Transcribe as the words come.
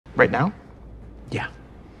Right now? Yeah,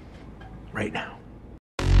 right now.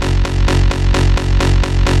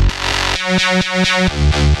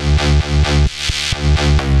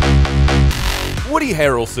 Woody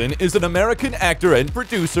Harrelson is an American actor and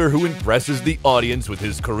producer who impresses the audience with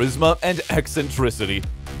his charisma and eccentricity.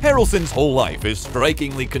 Harrelson's whole life is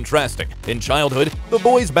strikingly contrasting. In childhood, the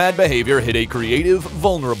boy's bad behavior hid a creative,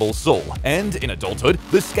 vulnerable soul, and in adulthood,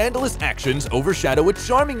 the scandalous actions overshadow a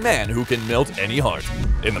charming man who can melt any heart.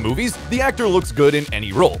 In the movies, the actor looks good in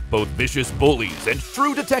any role, both vicious bullies and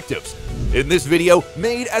true detectives. In this video,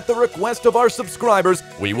 made at the request of our subscribers,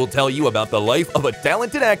 we will tell you about the life of a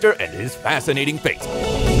talented actor and his fascinating fate.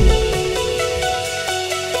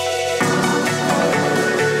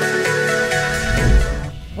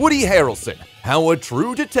 Woody Harrelson, how a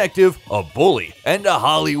true detective, a bully, and a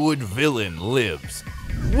Hollywood villain lives.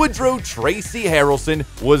 Woodrow Tracy Harrelson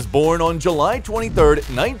was born on July 23,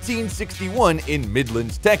 1961 in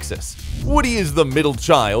Midland, Texas. Woody is the middle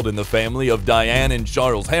child in the family of Diane and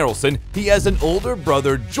Charles Harrelson. He has an older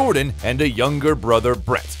brother, Jordan, and a younger brother,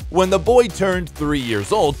 Brett. When the boy turned 3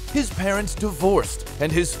 years old, his parents divorced,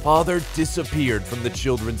 and his father disappeared from the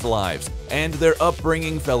children's lives, and their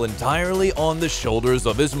upbringing fell entirely on the shoulders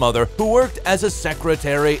of his mother, who worked as a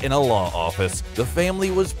secretary in a law office. The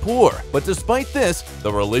family was poor, but despite this,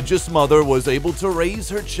 the religious mother was able to raise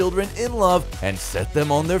her children in love and set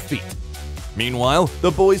them on their feet. Meanwhile,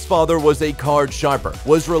 the boy's father was a card sharper,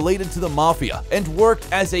 was related to the mafia, and worked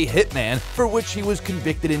as a hitman, for which he was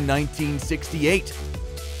convicted in 1968.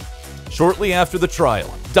 Shortly after the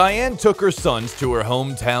trial, Diane took her sons to her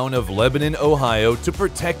hometown of Lebanon, Ohio to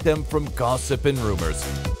protect them from gossip and rumors.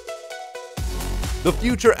 The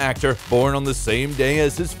future actor, born on the same day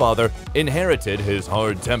as his father, inherited his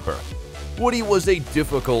hard temper. Woody was a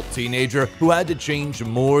difficult teenager who had to change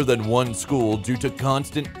more than one school due to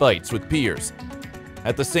constant fights with peers.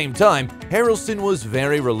 At the same time, Harrelson was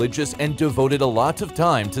very religious and devoted a lot of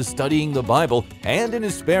time to studying the Bible, and in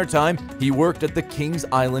his spare time, he worked at the Kings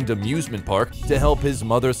Island amusement park to help his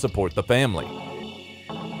mother support the family.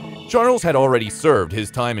 Charles had already served his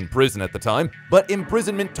time in prison at the time, but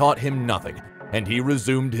imprisonment taught him nothing, and he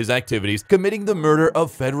resumed his activities, committing the murder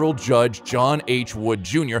of federal judge John H. Wood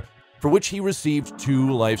Jr., for which he received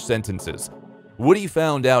 2 life sentences. Woody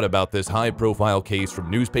found out about this high-profile case from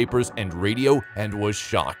newspapers and radio and was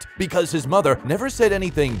shocked, because his mother never said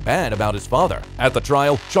anything bad about his father. At the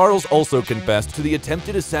trial, Charles also confessed to the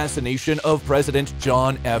attempted assassination of President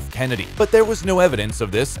John F. Kennedy, but there was no evidence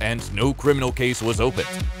of this and no criminal case was opened.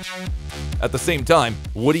 At the same time,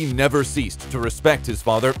 Woody never ceased to respect his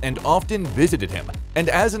father and often visited him, and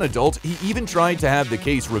as an adult, he even tried to have the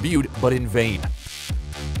case reviewed, but in vain.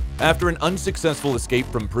 After an unsuccessful escape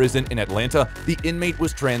from prison in Atlanta, the inmate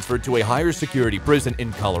was transferred to a higher security prison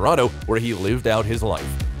in Colorado, where he lived out his life.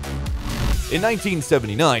 In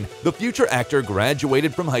 1979, the future actor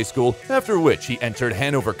graduated from high school, after which he entered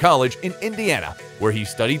Hanover College in Indiana, where he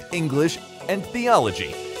studied English and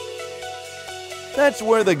theology. That's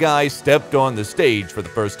where the guy stepped on the stage for the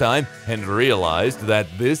first time and realized that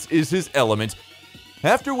this is his element,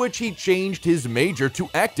 after which he changed his major to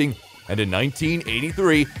acting, and in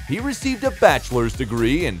 1983, he received a bachelor's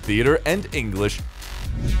degree in theater and English.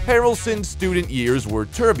 Harrelson's student years were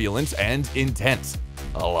turbulent and intense.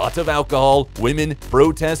 A lot of alcohol, women,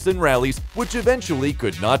 protests, and rallies, which eventually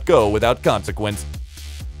could not go without consequence.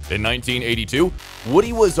 In 1982,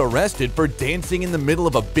 Woody was arrested for dancing in the middle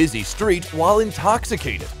of a busy street while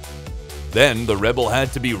intoxicated. Then the rebel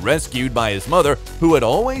had to be rescued by his mother, who had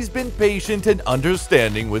always been patient and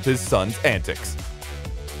understanding with his son's antics.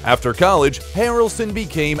 After college, Harrelson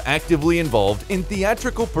became actively involved in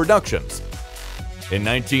theatrical productions. In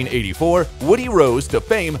 1984, Woody rose to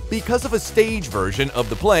fame because of a stage version of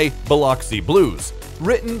the play Biloxi Blues,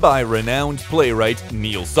 written by renowned playwright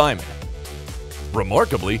Neil Simon.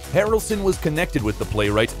 Remarkably, Harrelson was connected with the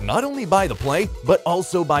playwright not only by the play, but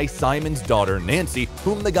also by Simon's daughter Nancy,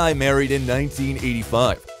 whom the guy married in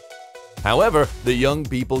 1985. However, the young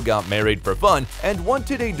people got married for fun and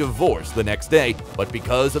wanted a divorce the next day, but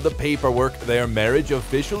because of the paperwork, their marriage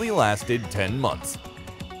officially lasted 10 months.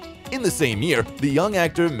 In the same year, the young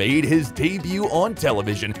actor made his debut on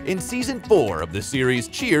television in season 4 of the series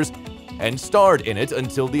Cheers and starred in it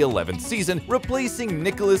until the 11th season, replacing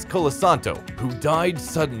Nicholas Colasanto, who died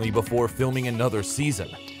suddenly before filming another season.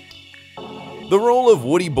 The role of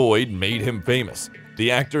Woody Boyd made him famous. The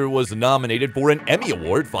actor was nominated for an Emmy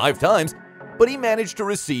Award 5 times, but he managed to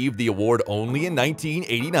receive the award only in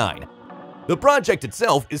 1989. The project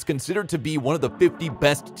itself is considered to be one of the 50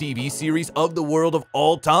 best TV series of the world of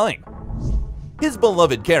all time. His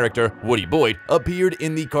beloved character, Woody Boyd, appeared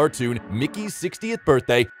in the cartoon Mickey's 60th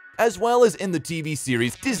Birthday as well as in the TV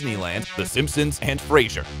series Disneyland, The Simpsons, and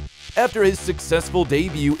Frasier. After his successful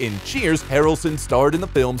debut in Cheers, Harrelson starred in the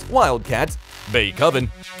films Wildcats, Bay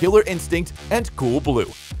Coven, Killer Instinct, and Cool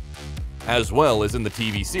Blue, as well as in the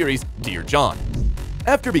TV series Dear John.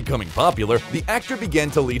 After becoming popular, the actor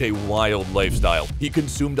began to lead a wild lifestyle. He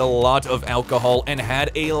consumed a lot of alcohol and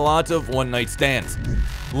had a lot of one-night stands.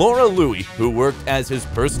 Laura Louie, who worked as his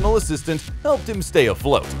personal assistant, helped him stay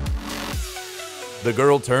afloat. The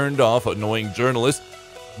girl turned off annoying journalists,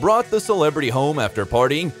 brought the celebrity home after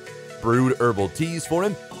partying, brewed herbal teas for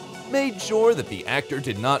him, made sure that the actor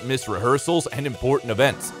did not miss rehearsals and important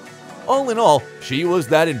events. All in all, she was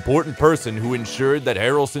that important person who ensured that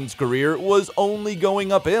Harrelson's career was only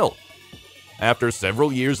going uphill. After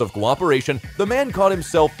several years of cooperation, the man caught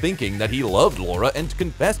himself thinking that he loved Laura and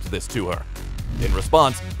confessed this to her. In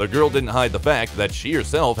response, the girl didn't hide the fact that she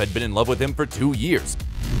herself had been in love with him for 2 years.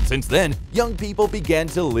 Since then, young people began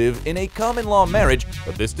to live in a common-law marriage,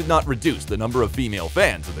 but this did not reduce the number of female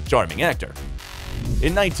fans of the charming actor.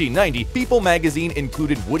 In 1990, People magazine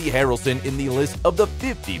included Woody Harrelson in the list of the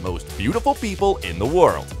 50 most beautiful people in the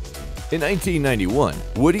world. In 1991,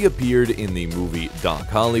 Woody appeared in the movie Doc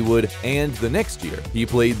Hollywood, and the next year, he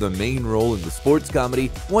played the main role in the sports comedy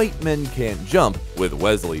White Men Can't Jump with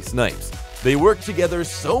Wesley Snipes. They worked together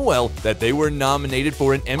so well that they were nominated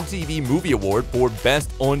for an MTV Movie Award for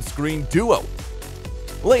Best On-Screen Duo.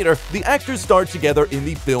 Later, the actors starred together in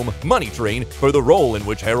the film Money Train for the role in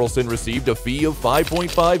which Harrelson received a fee of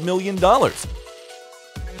 $5.5 million.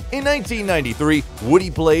 In 1993, Woody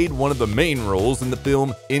played one of the main roles in the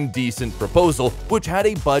film Indecent Proposal, which had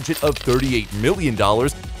a budget of $38 million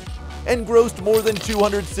and grossed more than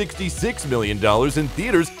 $266 million in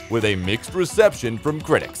theaters with a mixed reception from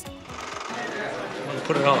critics.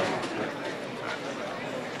 Put it on.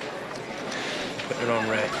 Put it on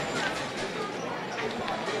red.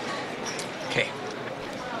 Okay.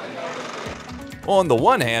 On the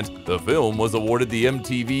one hand, the film was awarded the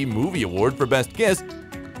MTV Movie Award for Best Kiss.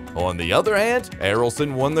 On the other hand,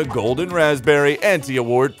 Harrelson won the Golden Raspberry Anti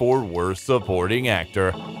Award for Worst Supporting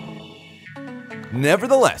Actor.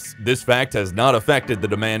 Nevertheless, this fact has not affected the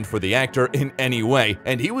demand for the actor in any way,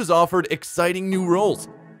 and he was offered exciting new roles.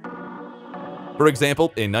 For example,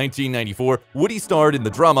 in 1994, Woody starred in the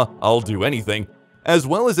drama I'll Do Anything, as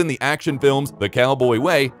well as in the action films The Cowboy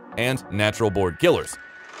Way and Natural Born Killers.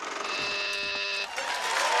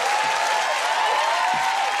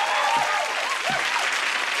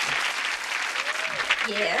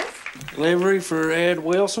 Yes? Delivery for Ed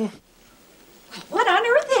Wilson. What on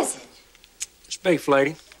earth is it? It's beef,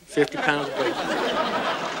 lady. 50 pounds of beef.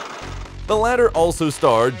 The latter also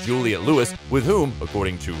starred Juliette Lewis, with whom,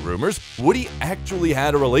 according to rumors, Woody actually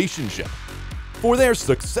had a relationship. For their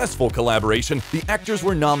successful collaboration, the actors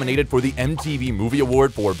were nominated for the MTV Movie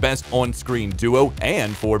Award for Best On-Screen Duo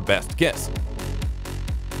and for Best Kiss.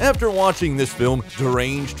 After watching this film,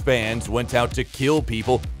 deranged fans went out to kill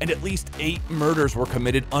people, and at least 8 murders were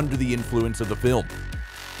committed under the influence of the film.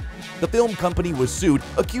 The film company was sued,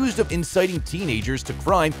 accused of inciting teenagers to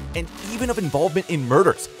crime and even of involvement in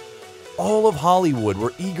murders. All of Hollywood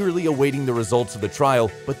were eagerly awaiting the results of the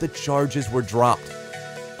trial, but the charges were dropped.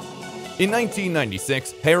 In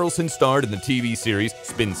 1996, Harrelson starred in the TV series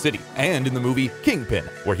Spin City and in the movie Kingpin,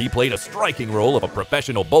 where he played a striking role of a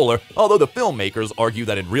professional bowler, although the filmmakers argue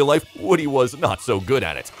that in real life, Woody was not so good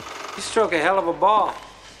at it. You struck a hell of a ball.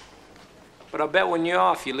 But I bet when you're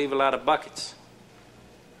off, you leave a lot of buckets.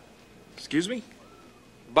 Excuse me?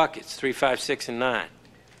 Buckets, 3, 5, 6, and 9.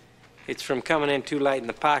 It's from coming in too light in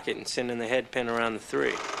the pocket and sending the head pin around the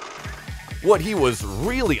 3. What he was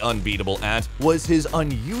really unbeatable at was his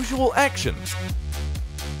unusual actions.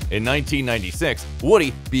 In 1996,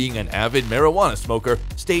 Woody, being an avid marijuana smoker,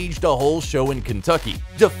 staged a whole show in Kentucky,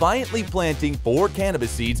 defiantly planting 4 cannabis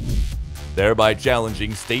seeds, thereby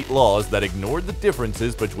challenging state laws that ignored the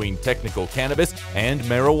differences between technical cannabis and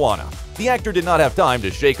marijuana. The actor did not have time to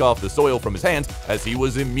shake off the soil from his hands, as he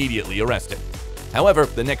was immediately arrested. However,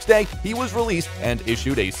 the next day, he was released and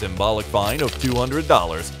issued a symbolic fine of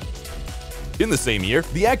 $200. In the same year,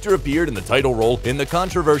 the actor appeared in the title role in the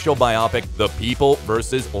controversial biopic The People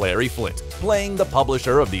vs. Larry Flynt, playing the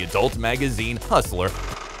publisher of the adult magazine Hustler.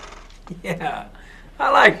 Yeah,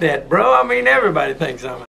 I like that, bro. I mean, everybody thinks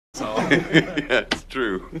I'm an asshole. Yeah, it's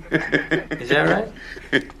true. Is that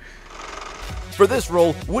right? For this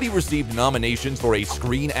role, Woody received nominations for a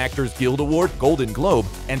Screen Actors Guild Award, Golden Globe,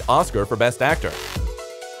 and Oscar for Best Actor.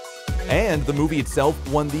 And the movie itself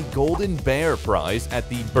won the Golden Bear Prize at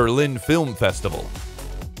the Berlin Film Festival.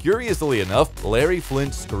 Curiously enough, Larry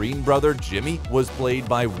Flynt's screen brother Jimmy was played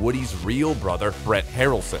by Woody's real brother, Brett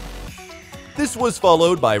Harrelson. This was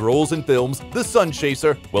followed by roles in films The Sun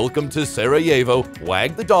Chaser, Welcome to Sarajevo,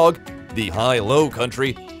 Wag the Dog, The High-Low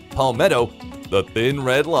Country, Palmetto, The Thin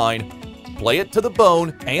Red Line, Play It to the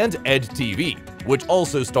Bone, and Ed TV, which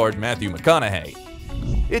also starred Matthew McConaughey.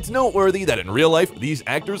 It's noteworthy that in real life, these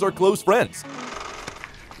actors are close friends.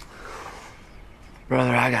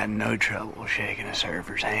 Brother, I got no trouble shaking a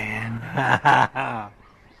surfer's hand.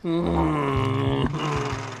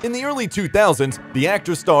 In the early 2000s, the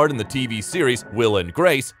actor starred in the TV series Will and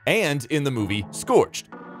Grace and in the movie Scorched.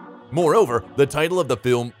 Moreover, the title of the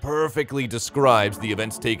film perfectly describes the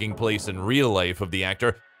events taking place in real life of the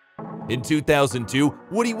actor. In 2002,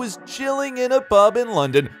 Woody was chilling in a pub in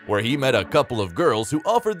London where he met a couple of girls who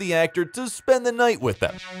offered the actor to spend the night with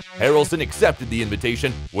them. Harrelson accepted the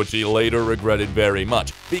invitation, which he later regretted very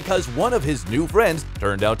much because one of his new friends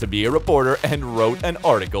turned out to be a reporter and wrote an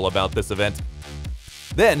article about this event.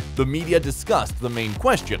 Then, the media discussed the main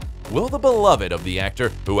question: will the beloved of the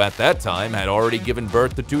actor, who at that time had already given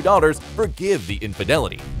birth to 2 daughters, forgive the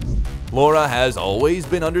infidelity? Laura has always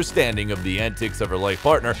been understanding of the antics of her life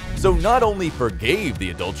partner, so not only forgave the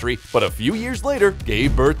adultery, but a few years later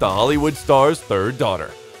gave birth to Hollywood star's 3rd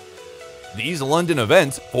daughter. These London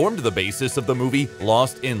events formed the basis of the movie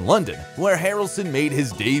Lost in London, where Harrelson made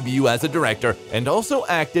his debut as a director and also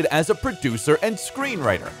acted as a producer and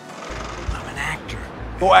screenwriter. I'm an actor.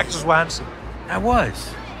 What actors were handsome? I was.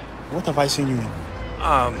 What have I seen you in?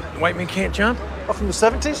 White Men Can't Jump? Oh, from the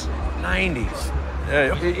 70s? 90s.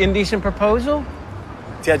 Indecent Proposal?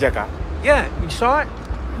 Tia Jaka. Yeah, you saw it?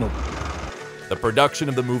 The production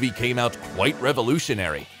of the movie came out quite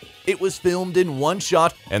revolutionary. It was filmed in one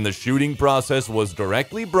shot, and the shooting process was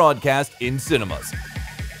directly broadcast in cinemas.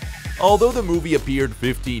 Although the movie appeared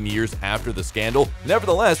 15 years after the scandal,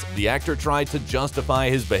 nevertheless, the actor tried to justify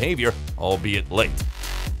his behavior, albeit late.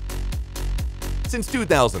 Since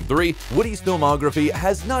 2003, Woody's filmography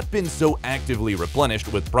has not been so actively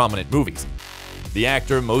replenished with prominent movies. The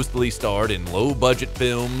actor mostly starred in low-budget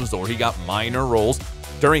films or he got minor roles.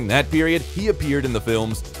 During that period, he appeared in the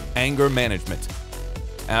films Anger Management,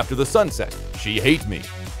 After the Sunset, She Hate Me,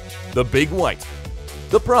 The Big White,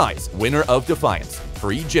 The Prize, Winner of Defiance,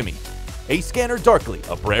 Free Jimmy, A Scanner Darkly,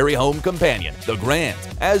 A Prairie Home Companion, The Grand,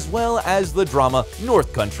 as well as the drama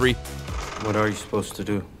North Country. What are you supposed to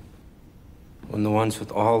do when the ones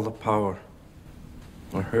with all the power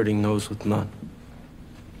are hurting those with none?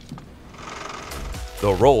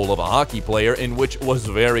 The role of a hockey player in which was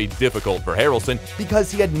very difficult for Harrelson because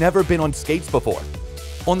he had never been on skates before.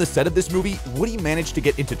 On the set of this movie, Woody managed to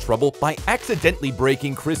get into trouble by accidentally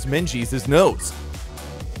breaking Chris Menges' nose.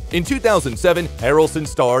 In 2007, Harrelson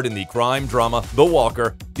starred in the crime drama The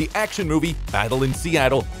Walker, the action movie Battle in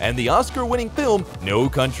Seattle, and the Oscar-winning film No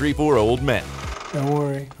Country for Old Men. Don't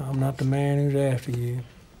worry, I'm not the man who's after you.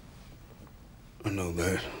 I know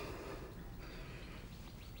that.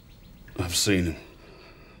 I've seen him.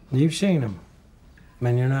 You've seen him.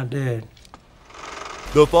 Man, you're not dead.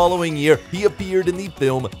 The following year, he appeared in the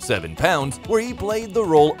film 7 Pounds, where he played the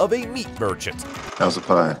role of a meat merchant. How's the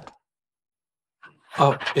pie?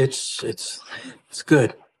 Oh, it's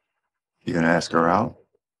good. You gonna ask her out?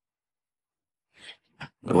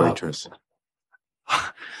 The waitress.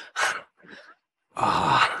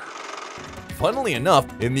 Funnily enough,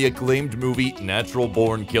 in the acclaimed movie Natural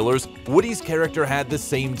Born Killers, Woody's character had the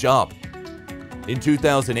same job. In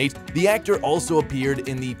 2008, the actor also appeared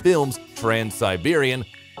in the films Trans-Siberian,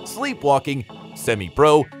 Sleepwalking,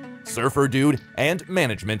 Semi-Pro, Surfer Dude, and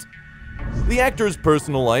Management. The actor's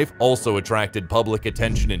personal life also attracted public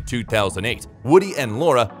attention in 2008. Woody and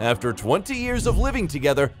Laura, after 20 years of living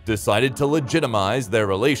together, decided to legitimize their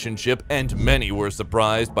relationship, and many were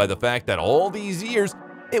surprised by the fact that all these years,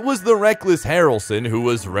 it was the reckless Harrelson who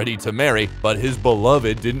was ready to marry, but his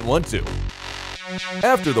beloved didn't want to.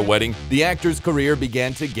 After the wedding, the actor's career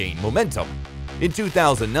began to gain momentum. In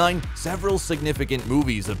 2009, several significant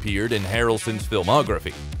movies appeared in Harrelson's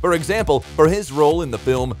filmography. For example, for his role in the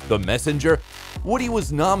film The Messenger, Woody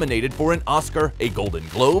was nominated for an Oscar, a Golden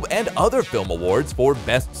Globe, and other film awards for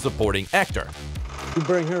Best Supporting Actor. You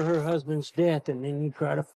bring her husband's death and then you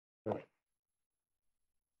try to her.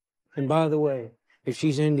 And by the way, if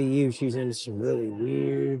she's into you, she's into some really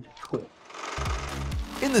weird twit.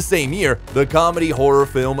 In the same year, the comedy horror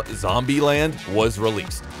film Zombieland was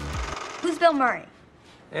released. Who's Bill Murray?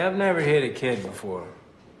 Yeah, I've never hit a kid before.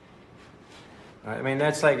 I mean,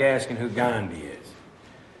 that's like asking who Gandhi is.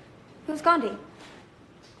 Who's Gandhi?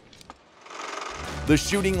 The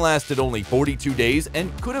shooting lasted only 42 days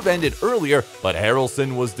and could have ended earlier, but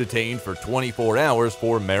Harrelson was detained for 24 hours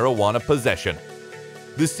for marijuana possession.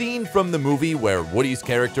 The scene from the movie where Woody's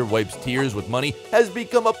character wipes tears with money has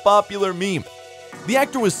become a popular meme. The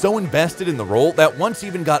actor was so invested in the role that once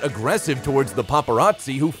even got aggressive towards the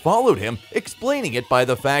paparazzi who followed him, explaining it by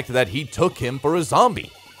the fact that he took him for a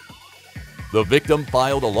zombie. The victim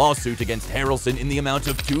filed a lawsuit against Harrelson in the amount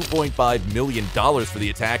of $2.5 million for the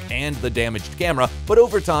attack and the damaged camera, but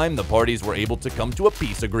over time the parties were able to come to a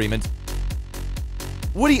peace agreement.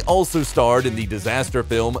 Woody also starred in the disaster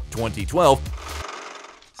film 2012,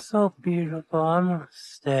 So beautiful, I'm gonna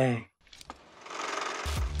stay.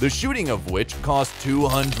 the shooting of which cost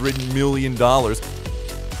 $200 million,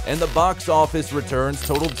 and the box office returns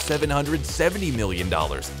totaled $770 million.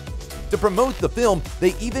 To promote the film,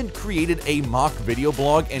 they even created a mock video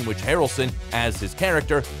blog in which Harrelson, as his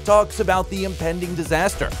character, talks about the impending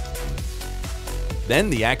disaster. Then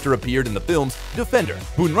the actor appeared in the films Defender,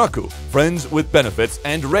 Bunraku, Friends with Benefits,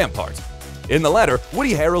 and Rampart. In the latter,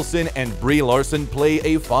 Woody Harrelson and Brie Larson play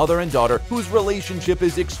a father and daughter whose relationship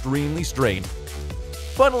is extremely strained.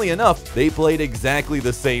 Funnily enough, they played exactly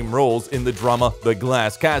the same roles in the drama The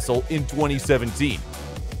Glass Castle in 2017.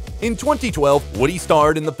 In 2012, Woody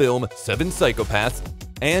starred in the film Seven Psychopaths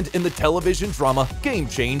and in the television drama Game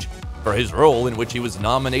Change, for his role in which he was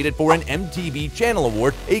nominated for an MTV Channel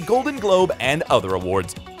Award, a Golden Globe, and other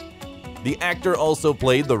awards. The actor also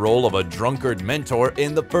played the role of a drunkard mentor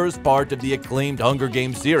in the first part of the acclaimed Hunger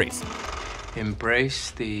Games series.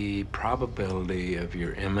 Embrace the probability of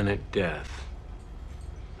your imminent death.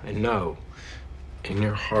 And know in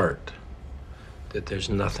your heart that there's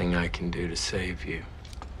nothing I can do to save you.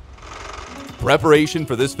 Preparation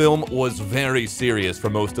for this film was very serious for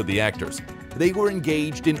most of the actors. They were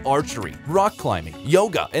engaged in archery, rock climbing,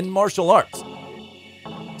 yoga, and martial arts.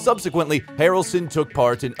 Subsequently, Harrelson took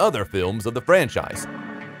part in other films of the franchise.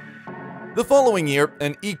 The following year,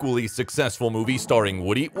 an equally successful movie starring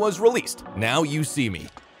Woody was released, Now You See Me.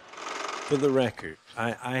 For the record,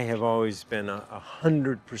 I have always been a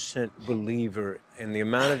 100% believer in the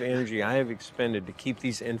amount of energy I have expended to keep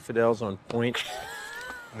these infidels on point.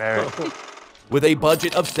 With a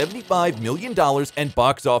budget of $75 million and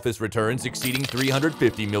box office returns exceeding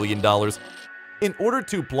 $350 million. In order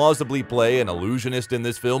to plausibly play an illusionist in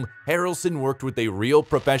this film, Harrelson worked with a real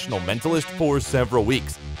professional mentalist for several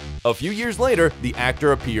weeks. A few years later, the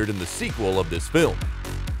actor appeared in the sequel of this film.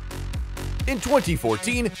 In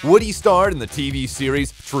 2014, Woody starred in the TV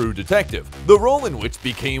series True Detective, the role in which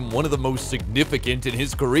became one of the most significant in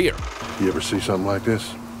his career. You ever see something like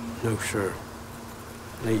this? No, sir.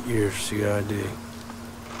 8 years CID.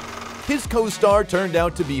 His co-star turned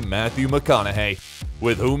out to be Matthew McConaughey,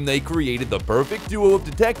 with whom they created the perfect duo of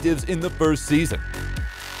detectives in the first season.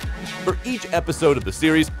 For each episode of the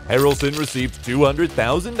series, Harrelson received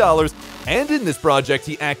 $200,000, and in this project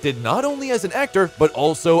he acted not only as an actor, but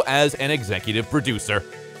also as an executive producer.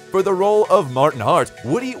 For the role of Martin Hart,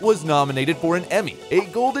 Woody was nominated for an Emmy, a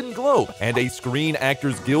Golden Globe, and a Screen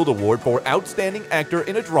Actors Guild Award for Outstanding Actor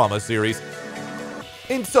in a Drama Series.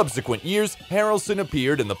 In subsequent years, Harrelson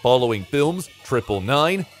appeared in the following films: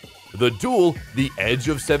 999, The Duel, The Edge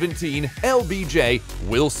of 17, LBJ,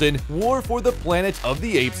 Wilson, War for the Planet of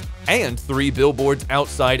the Apes, and 3 Billboards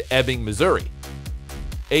Outside Ebbing, Missouri.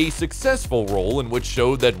 A successful role in which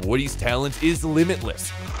showed that Woody's talent is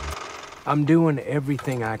limitless. I'm doing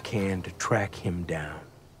everything I can to track him down.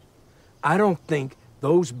 I don't think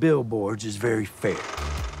those billboards is very fair.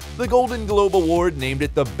 The Golden Globe Award named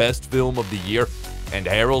it the best film of the year, and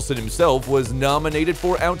Harrelson himself was nominated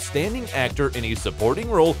for Outstanding Actor in a Supporting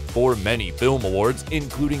Role for many film awards,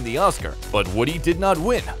 including the Oscar, but Woody did not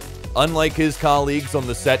win, unlike his colleagues on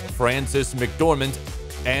the set Frances McDormand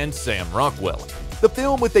and Sam Rockwell. The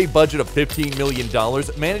film, with a budget of $15 million,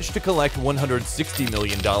 managed to collect $160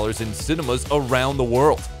 million in cinemas around the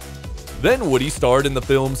world. Then Woody starred in the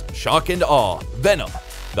films Shock and Awe, Venom,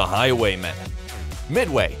 The Highwaymen,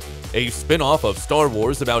 Midway, a spin-off of Star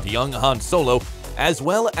Wars about young Han Solo, as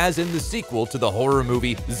well as in the sequel to the horror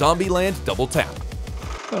movie Zombieland Double Tap.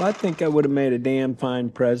 Well, I think I would have made a damn fine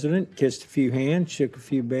president. Kissed a few hands, shook a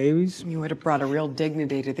few babies. You would have brought a real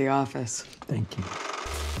dignity to the office. Thank you.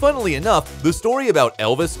 Funnily enough, the story about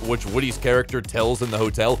Elvis, which Woody's character tells in the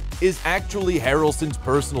hotel, is actually Harrelson's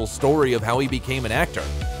personal story of how he became an actor.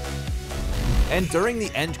 And during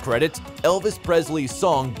the end credits, Elvis Presley's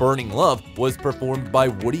song Burning Love was performed by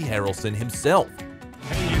Woody Harrelson himself.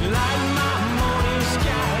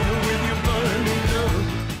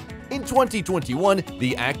 In 2021,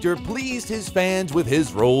 the actor pleased his fans with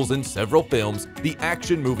his roles in several films: the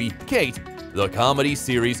action movie Kate, the comedy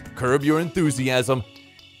series Curb Your Enthusiasm,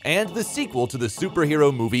 and the sequel to the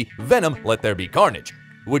superhero movie Venom: Let There Be Carnage.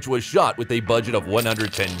 which was shot with a budget of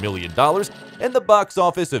 $110 million, and the box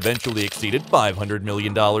office eventually exceeded $500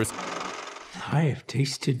 million. I have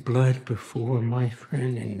tasted blood before, my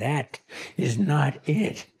friend, and that is not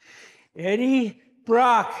it. Eddie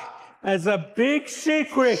Brock has a big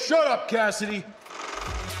secret. Shut up, Cassidy!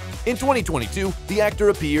 In 2022, the actor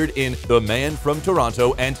appeared in The Man from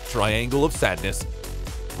Toronto and Triangle of Sadness.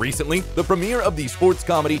 Recently, the premiere of the sports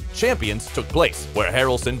comedy Champions took place, where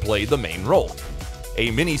Harrelson played the main role. A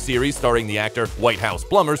mini-series starring the actor White House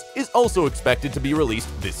Plumbers is also expected to be released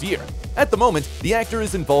this year. At the moment, the actor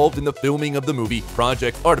is involved in the filming of the movie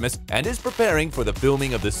Project Artemis and is preparing for the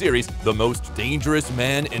filming of the series The Most Dangerous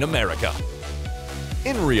Man in America.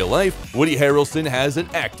 In real life, Woody Harrelson has an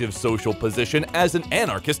active social position as an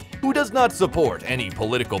anarchist who does not support any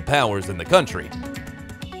political powers in the country.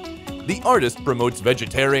 The artist promotes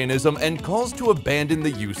vegetarianism and calls to abandon the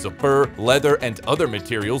use of fur, leather, and other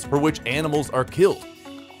materials for which animals are killed.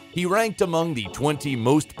 He ranked among the 20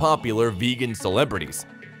 most popular vegan celebrities.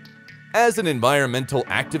 As an environmental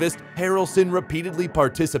activist, Harrelson repeatedly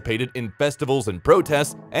participated in festivals and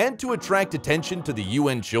protests, and to attract attention to the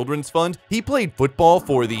UN Children's Fund, he played football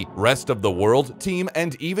for the Rest of the World team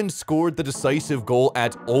and even scored the decisive goal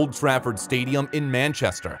at Old Trafford Stadium in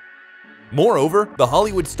Manchester. Moreover, the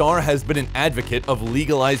Hollywood star has been an advocate of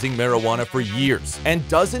legalizing marijuana for years and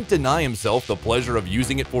doesn't deny himself the pleasure of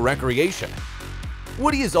using it for recreation.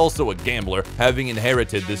 Woody is also a gambler, having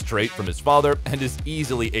inherited this trait from his father, and is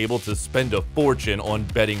easily able to spend a fortune on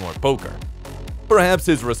betting or poker. Perhaps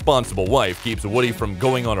his responsible wife keeps Woody from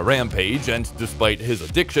going on a rampage, and despite his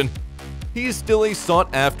addiction, he is still a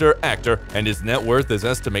sought-after actor, and his net worth is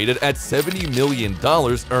estimated at $70 million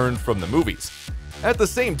earned from the movies. At the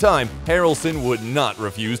same time, Harrelson would not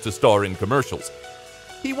refuse to star in commercials.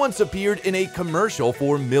 He once appeared in a commercial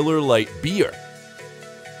for Miller Lite beer.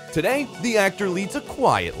 Today, the actor leads a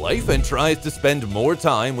quiet life and tries to spend more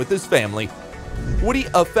time with his family. Woody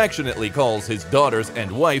affectionately calls his daughters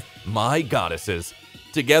and wife "my goddesses."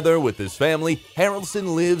 Together with his family,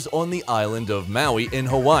 Harrelson lives on the island of Maui in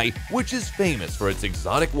Hawaii, which is famous for its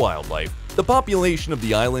exotic wildlife. The population of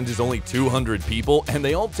the island is only 200 people, and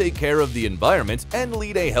they all take care of the environment and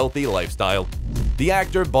lead a healthy lifestyle. The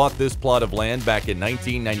actor bought this plot of land back in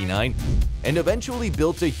 1999 and eventually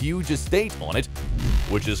built a huge estate on it,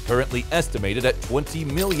 which is currently estimated at $20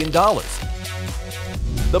 million.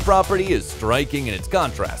 The property is striking in its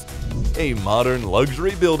contrast, a modern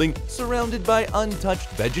luxury building surrounded by untouched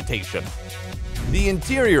vegetation. The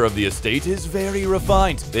interior of the estate is very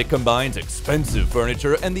refined. It combines expensive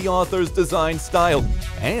furniture and the author's design style,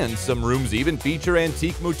 and some rooms even feature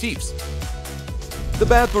antique motifs. The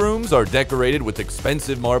bathrooms are decorated with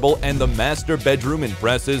expensive marble, and the master bedroom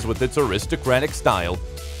impresses with its aristocratic style.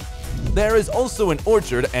 There is also an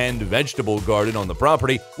orchard and vegetable garden on the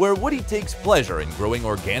property where Woody takes pleasure in growing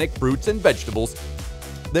organic fruits and vegetables.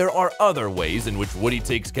 There are other ways in which Woody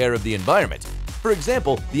takes care of the environment. For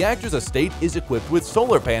example, the actor's estate is equipped with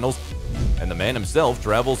solar panels, and the man himself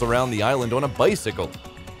travels around the island on a bicycle.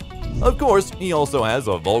 Of course, he also has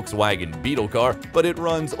a Volkswagen Beetle car, but it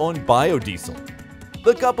runs on biodiesel.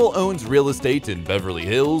 The couple owns real estate in Beverly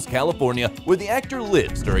Hills, California, where the actor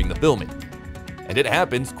lives during the filming. And it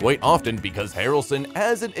happens quite often because Harrelson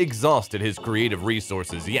hasn't exhausted his creative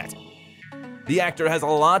resources yet. The actor has a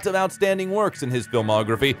lot of outstanding works in his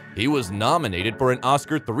filmography. He was nominated for an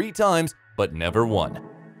Oscar 3 times, but never won.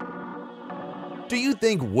 Do you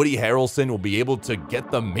think Woody Harrelson will be able to get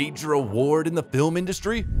the major award in the film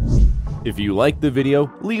industry? If you liked the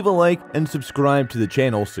video, leave a like and subscribe to the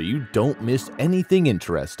channel so you don't miss anything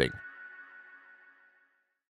interesting.